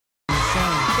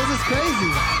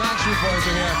boys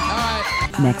are here. All right.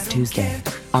 Next Tuesday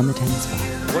on the Tennis Bar.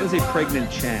 What is a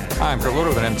pregnant Chad? I'm Kurt Loder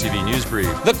with an MTV News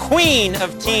Brief. The queen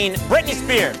of teen, Britney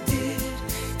Spears.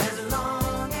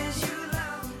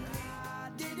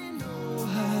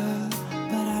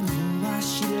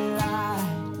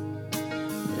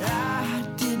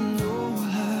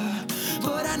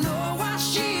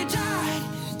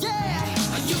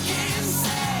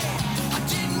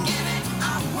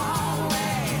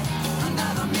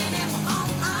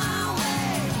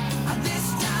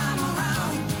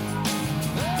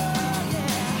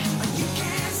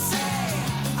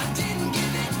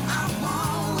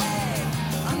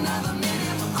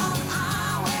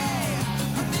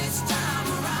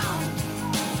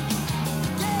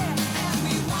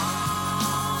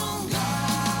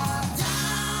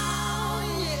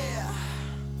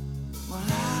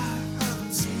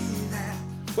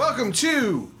 Welcome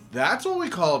to That's What We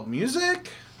Called Music.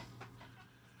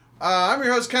 I'm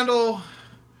your host, Kendall.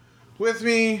 With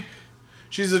me,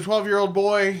 she's a 12-year-old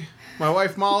boy, my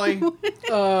wife, Molly.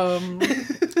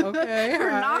 Okay.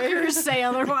 Her knockers say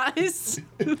otherwise.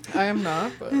 I am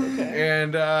not, but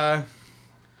okay.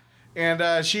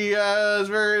 And she is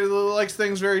likes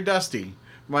things very dusty.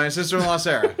 My sister-in-law,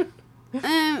 Sarah.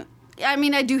 I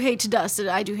mean, I do hate to dust it.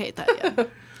 I do hate that, yeah.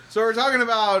 So we're talking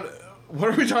about... What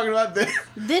are we talking about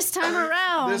This time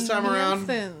around. This time around.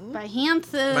 By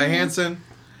Hanson. By Hanson.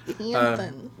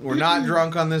 We're not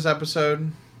drunk on this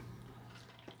episode.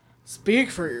 Speak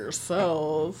for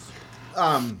yourself.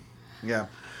 Yeah.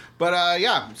 But,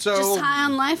 yeah, so... Just high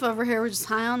on life over here. We're just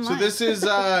high on life. So this is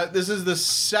the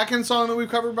second song that we've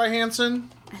covered by Hanson.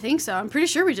 I think so. I'm pretty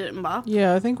sure we did it in Bob.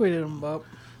 Yeah, I think we did them, Bob.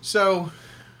 So,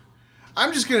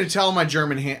 I'm just going to tell my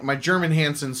German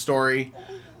Hanson story.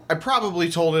 I probably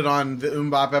told it on the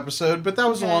Bop episode, but that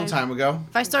was a long time ago.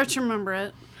 If I start to remember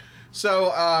it. So,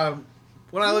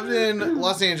 when I lived in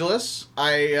Los Angeles,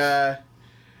 I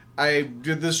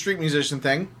did this street musician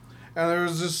thing, and there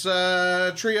was this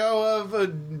trio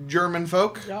of German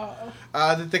folk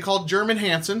that they called German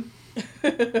Hanson.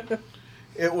 It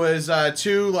was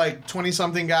two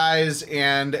 20-something guys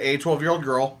and a 12-year-old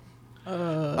girl,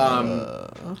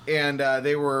 and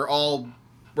they were all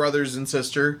brothers and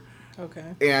sister. Okay.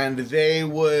 And they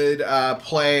would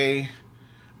play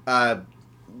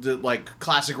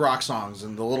classic rock songs,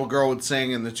 and the little girl would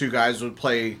sing, and the two guys would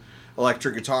play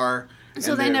electric guitar.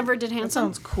 So they never did Hanson? That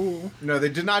sounds cool. No, they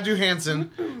did not do Hanson.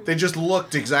 They just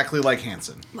looked exactly like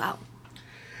Hanson. Wow.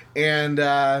 And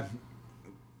yeah,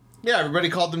 everybody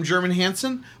called them German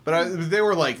Hanson, but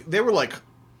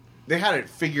they had it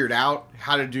figured out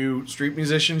how to do street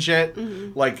musician shit.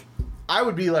 Mm-hmm. Like, I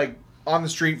would be on the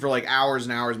street for hours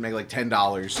and hours and make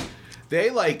 $10.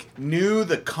 They knew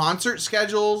the concert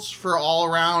schedules for all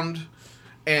around,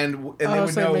 and they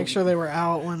would know, make sure they were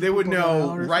out when they would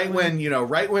know right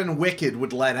when Wicked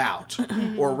would let out,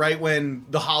 or right when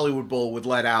the Hollywood Bowl would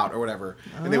let out, or whatever.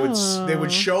 And they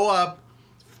would show up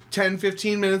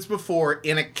 10-15 minutes before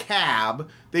in a cab.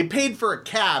 They paid for a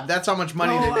cab. That's how much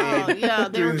money they made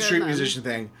doing the street musician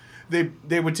thing.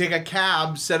 They would take a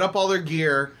cab, set up all their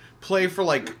gear, play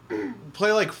 4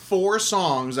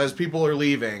 songs as people are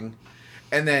leaving,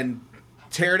 and then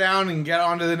tear down and get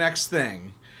on to the next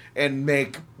thing, and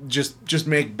make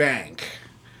bank.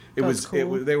 They had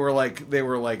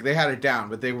it down,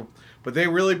 but they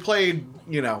really played,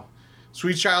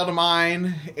 Sweet Child of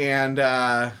Mine, and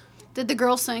did the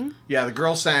girl sing? Yeah, the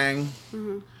girl sang.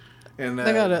 Mm-hmm. And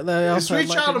they got it. They also Sweet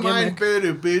Child of Mine.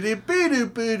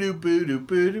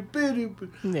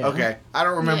 Yeah. Okay, I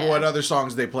don't remember what other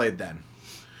songs they played then.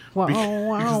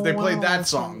 Because they played that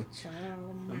song.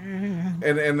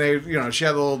 And they, she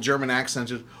had a little German accent.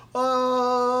 Just,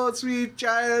 oh, sweet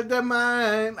child of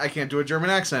mine. I can't do a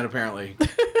German accent, apparently. I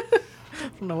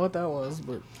don't know what that was,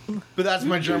 but that's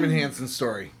my German Hanson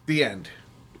story. The end.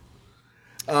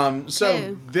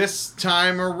 So This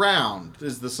Time Around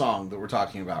is the song that we're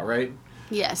talking about, right?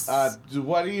 Yes.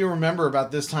 What do you remember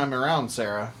about This Time Around,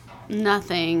 Sarah?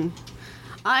 Nothing.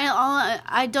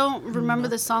 I don't remember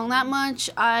the song that much.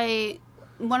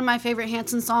 One of my favorite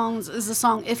Hanson songs is the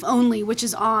song "If Only," which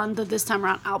is on the This Time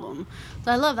Around album.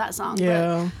 So I love that song.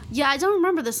 Yeah. But yeah, I don't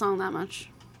remember the song that much.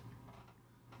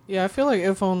 Yeah, I feel like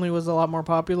 "If Only" was a lot more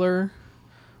popular.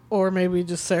 Or maybe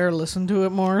just Sarah listened to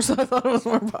it more, so I thought it was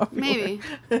more popular. Maybe.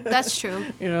 That's true.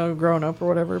 Growing up or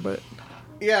whatever, but...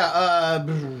 Yeah,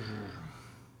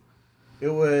 it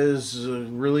was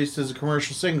released as a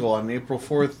commercial single on April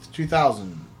 4th,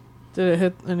 2000. Did it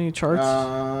hit any charts?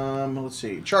 Let's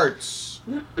see. Charts.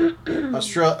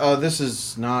 This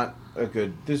is not a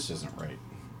good... This isn't right.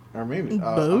 Or maybe...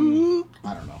 I don't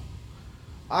know.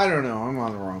 I'm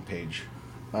on the wrong page.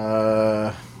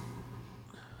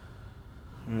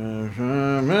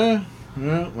 Well,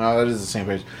 that is the same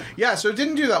page. Yeah, so it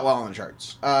didn't do that well on the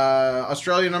charts.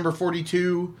 Australia number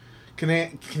 42,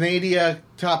 Canada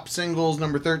top singles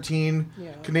number 13,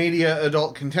 Yeah. Canada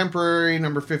adult contemporary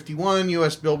number 51,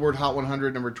 U.S. Billboard Hot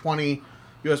 100 number 20,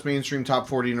 U.S. mainstream top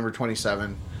 40 number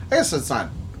 27. I guess it's not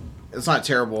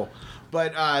terrible,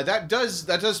 but that does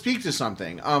speak to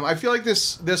something. I feel like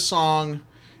this song,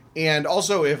 and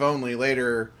also If Only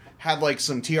later, had like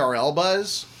some TRL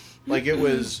buzz. Like it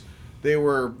was, they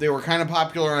were kind of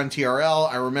popular on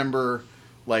TRL. I remember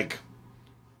like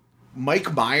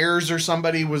Mike Myers or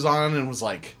somebody was on and was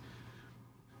like,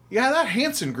 yeah, that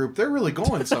Hanson group, they're really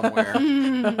going somewhere.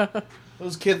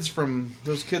 Those kids from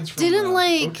Didn't,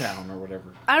 like- O-Town or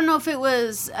whatever. I don't know if it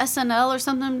was SNL or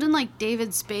something. Didn't like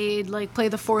David Spade like play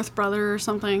the fourth brother or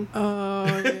something, Oh,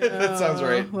 yeah. That sounds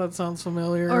right. That sounds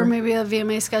familiar. or maybe a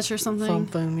VMA sketch or something.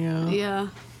 something, yeah. Yeah.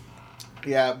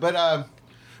 Yeah, but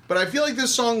I feel like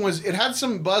this song it had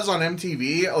some buzz on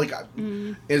MTV, like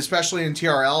especially in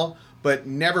TRL, but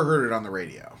never heard it on the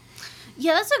radio.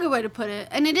 Yeah, that's a good way to put it.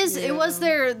 And it was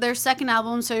their second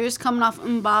album, so you're just coming off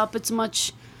Mbop. It's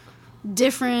much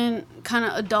different kind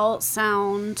of adult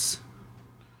sound.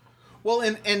 Well,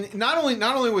 and not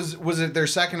only was it their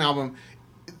second album,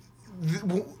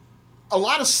 a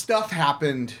lot of stuff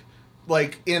happened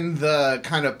like in the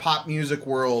kind of pop music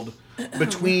world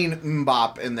between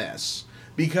Mbop and this,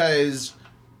 because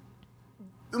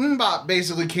Mbop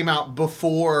basically came out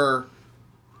before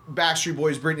Backstreet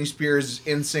Boys, Britney Spears,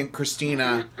 NSYNC,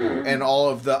 Christina, and all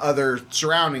of the other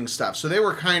surrounding stuff. So they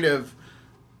were kind of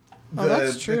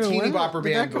That's true. the teeny When bopper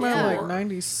did band that come out before. like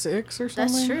 96 or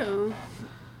something? That's true.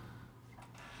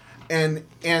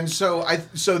 And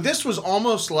so this was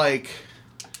almost like,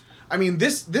 I mean,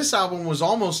 this album was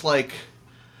almost like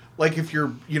if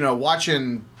you're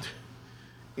watching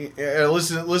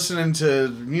listening to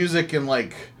music and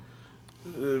like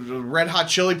Red Hot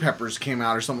Chili Peppers came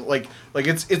out or something, like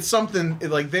it's something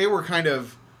like they were kind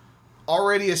of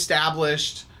already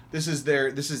established. This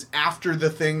is after the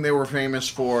thing they were famous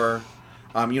for.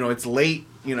 It's late.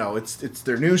 It's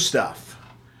their new stuff.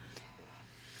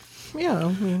 Yeah.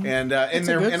 I mean, And It's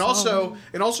a good also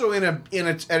song.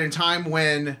 at a time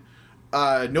when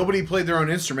nobody played their own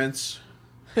instruments.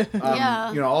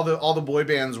 Yeah. All the boy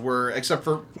bands were except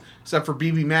for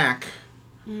BB Mac,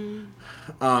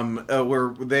 where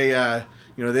they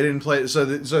they didn't play.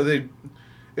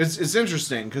 It's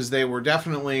interesting because they were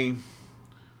definitely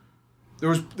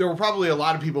there were probably a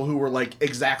lot of people who were like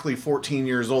exactly 14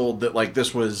 years old that like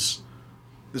this was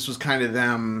kind of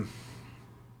them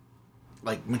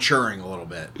like maturing a little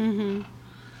bit. Mm-hmm.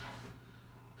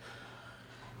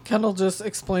 Kendall just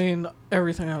explained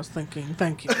everything I was thinking.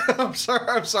 Thank you. I'm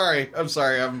sorry.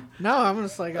 No, I'm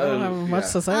just like, I don't have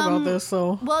much to say about this,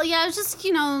 so. Well, yeah, it's just,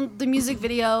 the music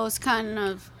video is kind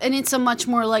of, and it's a much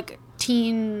more like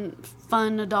teen,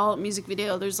 fun adult music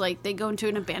video. There's like, they go into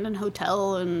an abandoned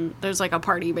hotel and there's like a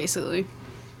party basically.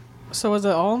 So was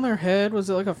it all in their head? Was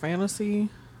it like a fantasy?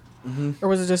 Mm-hmm. Or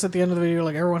was it just at the end of the video,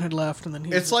 like everyone had left and then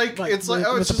he It's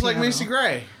just like Macy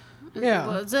Gray. Yeah.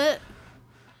 Was it?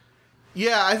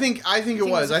 Yeah, I think it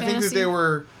was. a I think that fantasy? they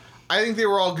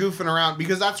were all goofing around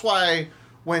because that's why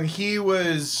when he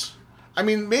was, I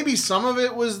mean, maybe some of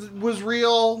it was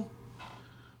real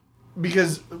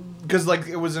because like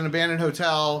it was an abandoned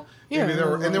hotel. Yeah, Maybe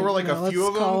there were like a few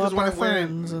of them because when it went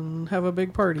friends and have a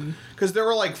big party. because there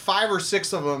were like 5 or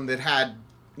 6 of them that had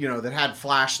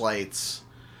flashlights.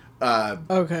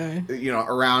 Okay.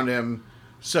 Around him.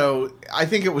 So I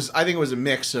think it was a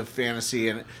mix of fantasy,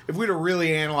 and if we'd have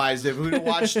really analyzed it, if we'd have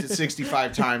watched it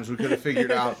 65 times, we could have figured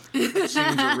out which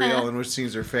scenes are real and which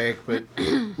scenes are fake. But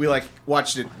we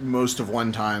watched it most of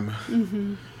one time.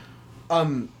 Mm-hmm.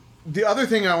 The one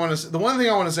thing I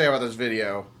want to say about this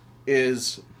video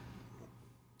is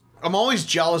I'm always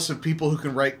jealous of people who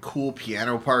can write cool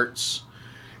piano parts,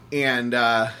 and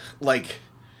and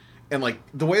like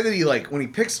the way that he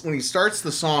when he starts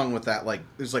the song with that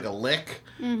there's like a lick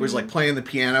where he's like playing the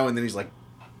piano and then he's like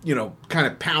kind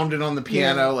of pounding on the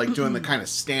piano doing the kind of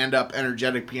stand up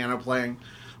energetic piano playing.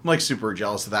 I'm like super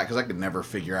jealous of that because I could never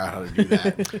figure out how to do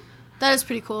that. That is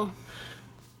pretty cool.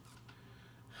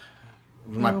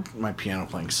 My piano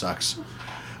playing sucks.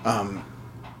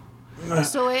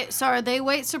 So are they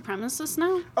white supremacists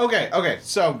now? Okay,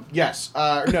 so yes,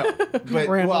 no, but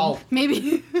Random. well.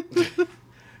 Maybe.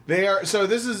 They are so.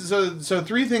 This is so.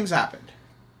 3 things happened.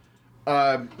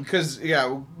 Because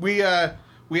we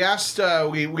asked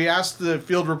the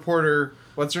field reporter,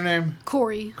 what's her name?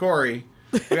 Corey.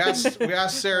 We asked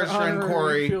Sarah's friend Honorary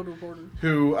Corey, field reporter.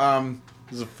 who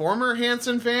is a former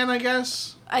Hanson fan, I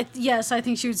guess. Yes, I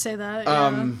think she would say that.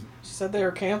 Yeah. She said they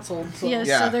were canceled. So. Yes,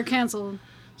 Yeah. so they're canceled.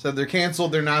 So they're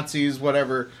canceled. They're Nazis.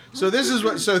 Whatever. So this is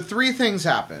what. So 3 things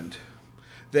happened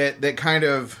that kind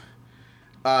of.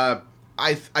 I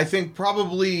think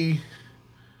probably.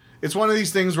 It's one of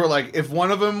these things where like if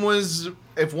one of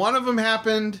them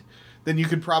happened, then you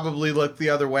could probably look the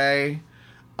other way.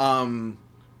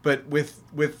 But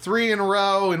with 3 in a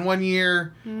row in 1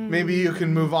 year, maybe you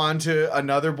can move on to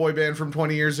another boy band from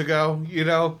 20 years ago, you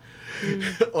know?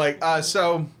 Like,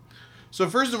 so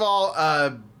first of all,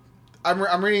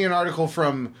 I'm reading an article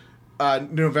from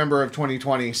November of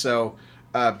 2020, so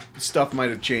stuff might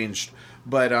have changed.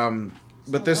 But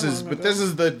this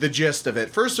is the gist of it.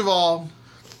 First of all,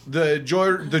 the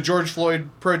George Floyd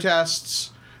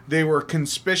protests, they were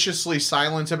conspicuously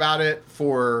silent about it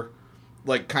for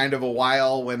like kind of a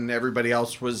while when everybody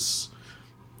else was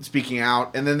speaking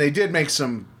out, and then they did make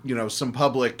some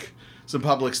public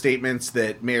statements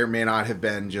that may or may not have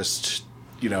been just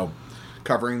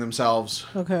covering themselves.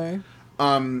 Okay.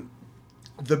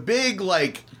 The big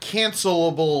like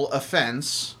cancelable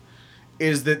offense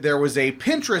is that there was a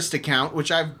Pinterest account, which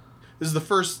this is the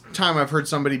first time I've heard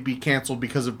somebody be canceled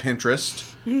because of Pinterest.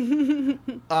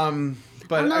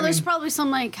 But no, there's probably some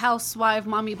like housewife,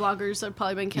 mommy bloggers that have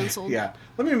probably been canceled. Yeah.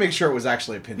 Let me make sure it was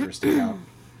actually a Pinterest account.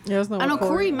 Yeah, it's not I know what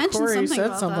Corey mentioned Corey something said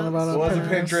about something that. about it. It was a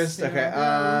Pinterest.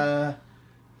 Yeah.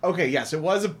 Okay. Okay. Yes, it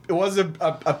was a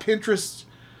Pinterest,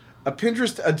 a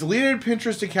deleted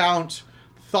Pinterest account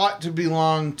thought to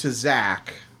belong to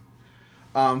Zach,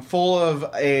 full of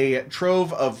a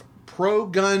trove of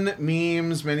pro-gun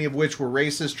memes, many of which were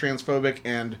racist, transphobic,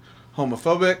 and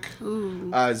homophobic.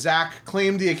 Zach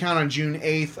claimed the account on June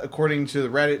 8th, according to the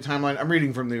Reddit timeline. I'm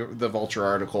reading from the Vulture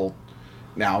article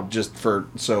now,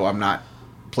 so I'm not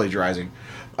plagiarizing.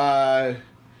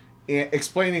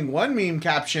 Explaining one meme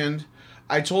captioned,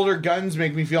 "I told her guns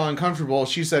make me feel uncomfortable.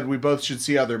 She said we both should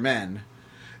see other men."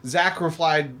 Zach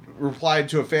replied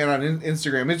to a fan on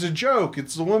Instagram, "It's a joke.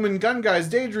 It's the woman gun guys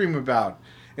daydream about."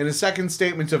 In a second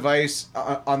statement to Vice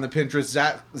on the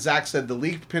Pinterest, Zach said the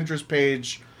leaked Pinterest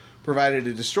page provided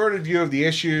a distorted view of the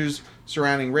issues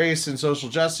surrounding race and social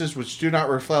justice, which do not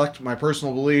reflect my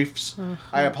personal beliefs.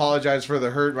 I apologize for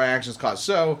the hurt my actions caused.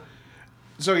 So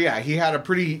yeah, he had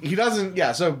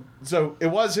so it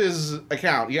was his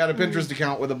account. He had a Pinterest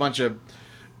account with a bunch of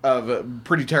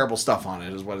pretty terrible stuff on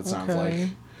it, is what it sounds like.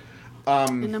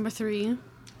 And number 3.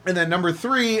 And then number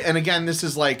 3, and again, this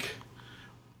is like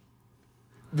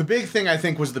the big thing I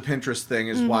think was the Pinterest thing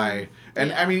is why, and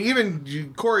Yeah. I mean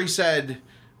even Corey said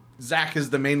Zach is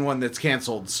the main one that's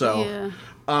canceled. So,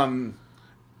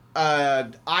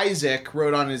 Isaac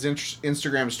wrote on his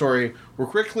Instagram story, "We're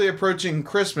quickly approaching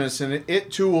Christmas, and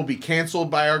it too will be canceled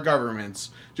by our governments,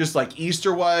 just like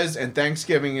Easter was, and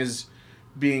Thanksgiving is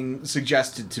being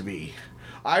suggested to be.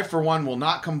 I, for one, will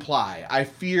not comply. I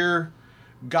fear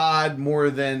God more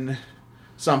than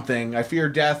something. I fear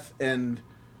death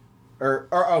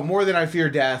more than I fear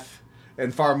death,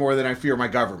 and far more than I fear my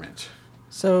government."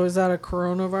 So is that a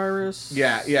coronavirus?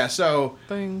 Yeah. So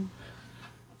Thing.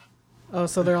 Oh,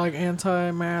 so they're like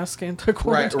anti-mask,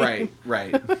 anti-quarantine.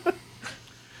 right.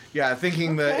 Yeah,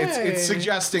 thinking that it's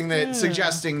suggesting that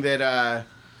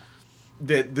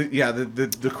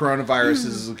the coronavirus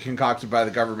is concocted by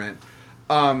the government.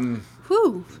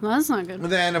 Whew, that's not good.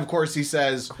 Then, of course, he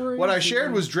says, "What I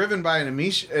shared was driven by an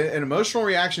emotional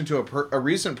reaction to a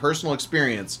recent personal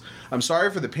experience. I'm sorry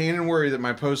for the pain and worry that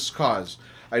my posts caused.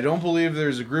 I don't believe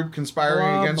there's a group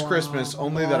conspiring against Christmas,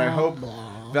 only that I hope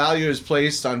value is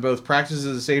placed on both practices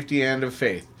of safety and of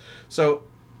faith." So,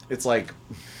 it's like,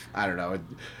 I don't know.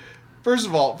 First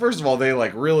of all, they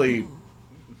like really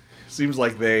seems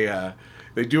like they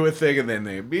do a thing and then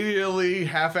they immediately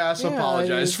half-ass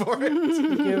apologize for it.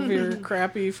 Give your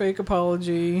crappy fake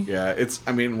apology. Yeah, it is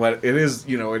what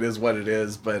it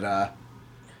is, but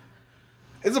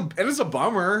it's a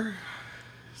bummer.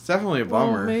 It's definitely a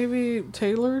bummer. Well, maybe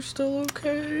Taylor's still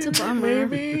okay. It's a bummer.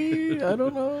 Maybe. I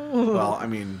don't know. Well, I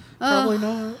mean, Probably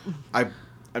not.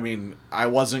 I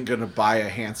wasn't gonna buy a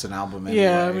Hanson album anyway.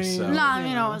 Yeah, I mean- so No,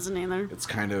 I wasn't either. it's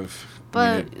kind of.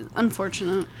 But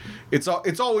unfortunate. It's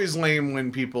always lame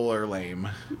when people are lame.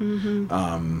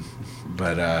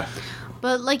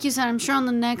 But like you said, I'm sure on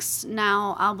the next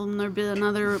Now album there'll be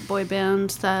another boy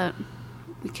band that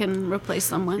we can replace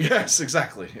them with. Yes,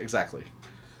 exactly.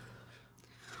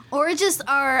 Or just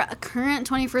our current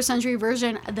 21st century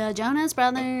version, the Jonas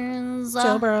Brothers.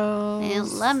 Joe Bros. I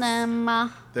love them.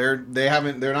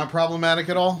 They're not problematic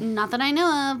at all. Not that I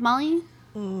know of, Molly.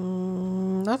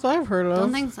 That's what I've heard of.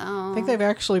 Don't think so. I think they've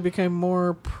actually become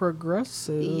more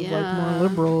progressive, like Yeah. more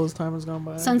liberal as time has gone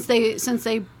by. Since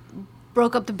they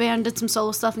broke up the band, did some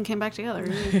solo stuff, and came back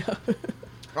together.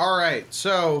 All right,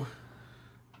 so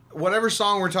whatever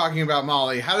song we're talking about,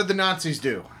 Molly, how did the Nazis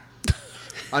do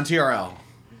on TRL?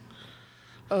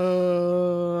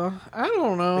 I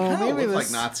don't know. They kind of Maybe look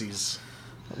this like Nazis.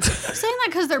 I'm saying that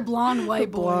because they're blonde white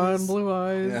boys. blonde, blue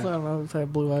eyes. Yeah. I don't know if they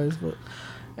have blue eyes, but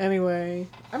anyway,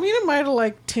 I mean, it might have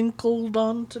like tinkled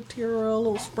onto TRL, a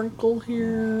little sprinkle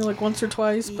here, like once or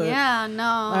twice, but Yeah,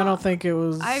 no. I don't think it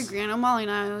was. I agree. I know Molly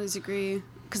and I always agree.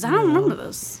 Because I don't remember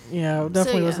this. Yeah, it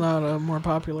definitely was yeah. not a more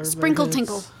popular. of their Sprinkle hits.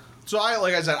 tinkle. So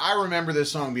like I said, I remember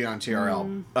this song being on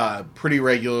TRL pretty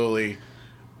regularly.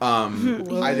 I You're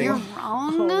think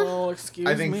wrong. Oh, excuse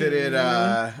I think me. that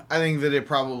it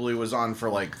probably was on for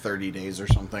like 30 days or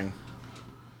something.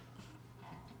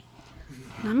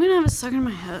 I'm going to have a suck in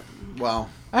my head. Well,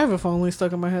 I have a phone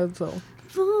stuck in my head, so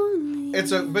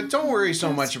but don't worry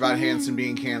so much about Hanson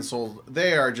being canceled.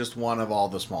 They are just one of all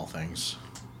the small things.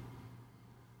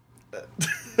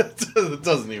 It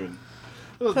doesn't even.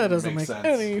 that doesn't make sense.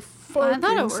 any I fucking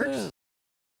thought it worked. sense.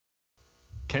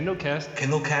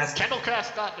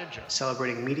 KendallCast.ninja.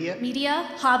 Celebrating media, Media,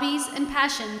 hobbies, and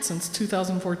passions. Since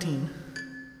 2014.